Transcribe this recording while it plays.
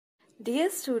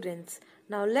Dear students,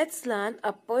 now let's learn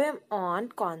a poem on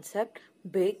concept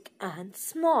big and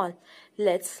small.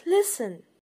 Let's listen.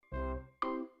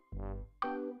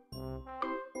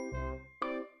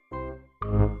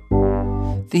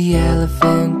 The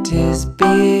elephant is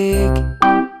big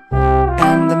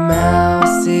and the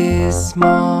mouse is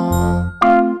small.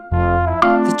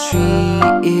 The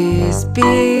tree is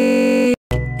big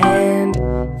and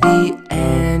the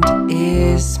ant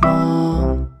is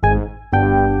small.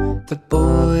 The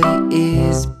boy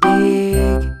is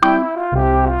big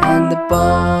and the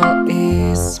ball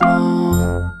is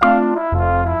small.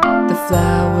 The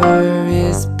flower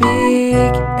is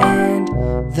big and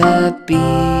the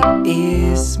bee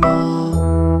is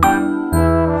small.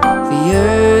 The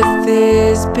earth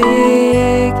is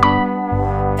big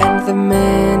and the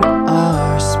men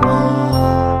are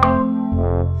small.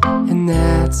 And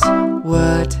that's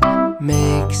what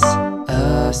makes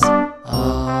us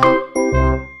all.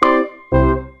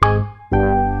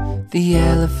 The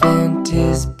elephant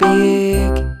is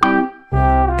big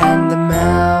and the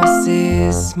mouse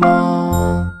is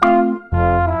small.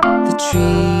 The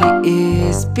tree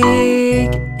is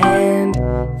big and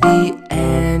the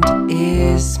ant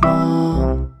is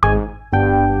small.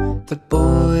 The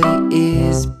boy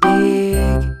is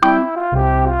big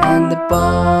and the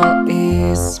ball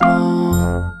is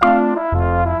small.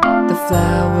 The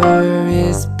flower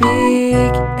is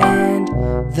big and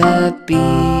the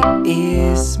bee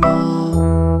is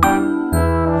small.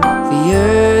 The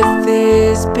earth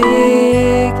is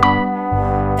big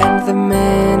and the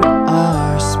men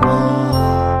are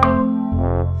small.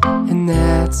 And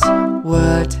that's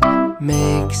what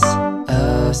makes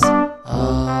us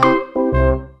all.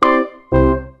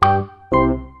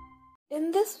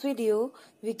 In this video,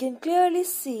 we can clearly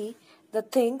see the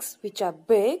things which are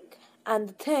big and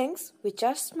the things which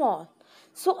are small.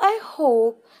 So I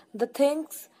hope the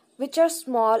things which are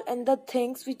small and the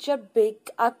things which are big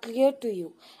are clear to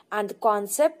you, and the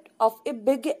concept of a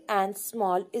big and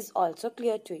small is also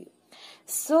clear to you.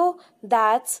 So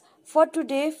that's for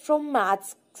today from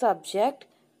maths subject.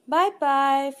 Bye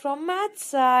bye from maths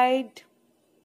side.